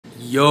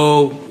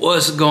Yo,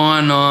 what's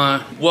going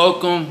on?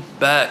 Welcome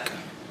back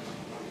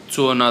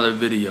to another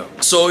video.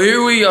 So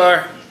here we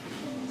are,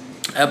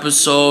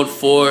 episode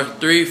 4 of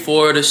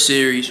the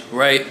series,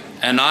 right?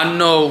 And I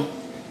know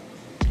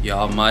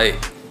y'all might,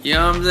 you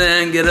know what I'm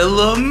saying, get a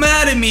little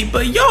mad at me,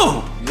 but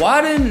yo,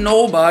 why didn't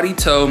nobody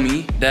tell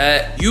me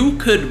that you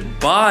could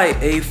buy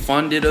a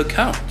funded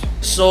account?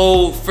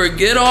 So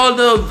forget all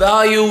the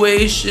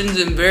evaluations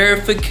and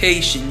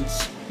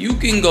verifications. You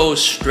can go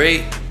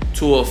straight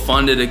to a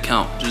funded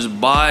account.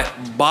 Just buy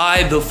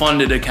the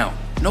funded account.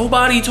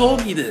 Nobody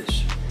told me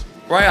this,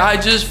 right? I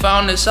just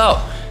found this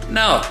out.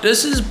 Now,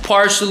 this is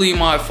partially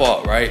my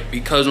fault, right?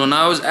 Because when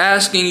I was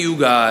asking you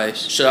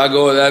guys, should I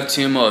go with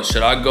FTMO?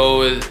 Should I go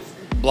with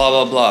blah,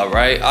 blah, blah,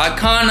 right? I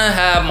kind of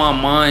had my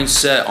mind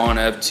set on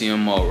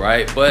FTMO,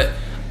 right? But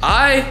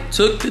I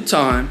took the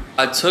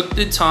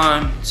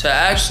time to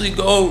actually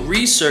go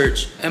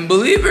research, and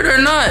believe it or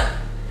not,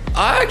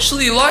 I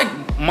actually like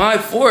my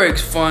Forex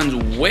funds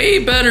way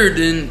better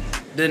than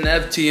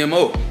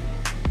FTMO.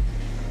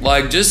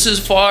 Like, just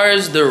as far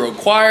as the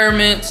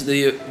requirements,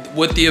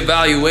 with the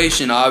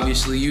evaluation,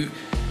 obviously you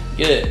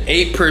get an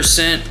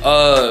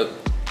 8%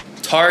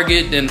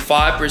 target, then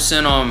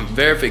 5% on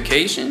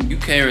verification. You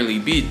can't really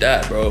beat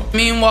that, bro.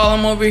 Meanwhile,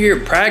 I'm over here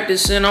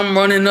practicing. I'm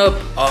running up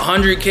a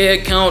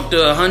 100K account to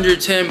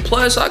 110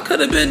 plus. I could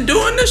have been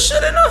doing this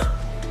shit in a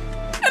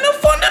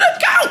funded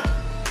account.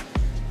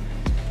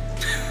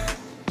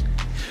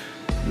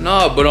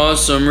 No, but on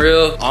some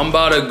real, I'm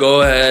about to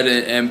go ahead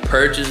and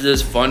purchase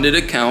this funded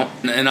account,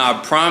 and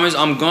I promise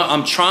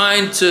I'm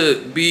trying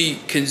to be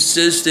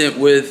consistent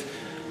with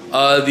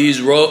these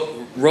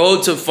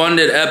road to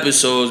funded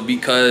episodes,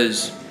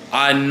 because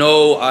I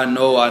know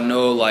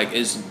like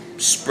it's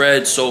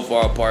spread so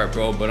far apart,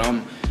 bro. But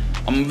I'm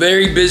a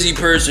very busy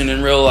person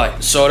in real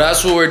life, so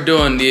that's what we're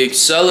doing, the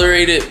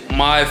accelerated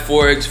My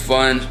Forex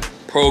Funds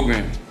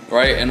program,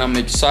 right? And I'm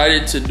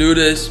excited to do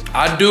this.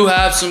 I do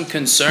have some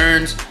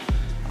concerns.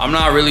 I'm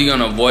not really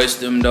gonna voice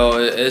them though,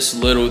 it's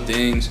little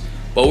things,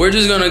 but we're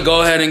just gonna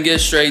go ahead and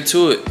get straight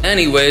to it.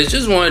 Anyways,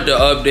 just wanted to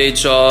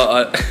update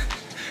y'all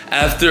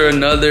after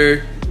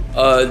another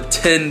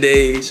 10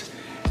 days,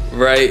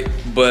 right?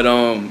 But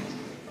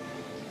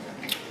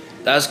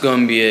that's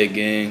gonna be it,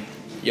 gang.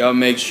 Y'all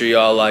make sure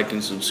y'all like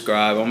and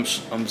subscribe. I'm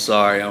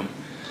sorry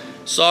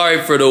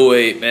for the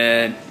wait,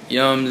 man. You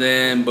know what I'm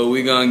saying? But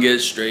we gonna get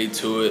straight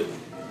to it.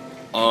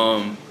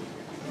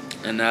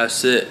 And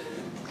that's it.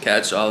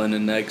 Catch y'all in the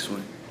next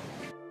one.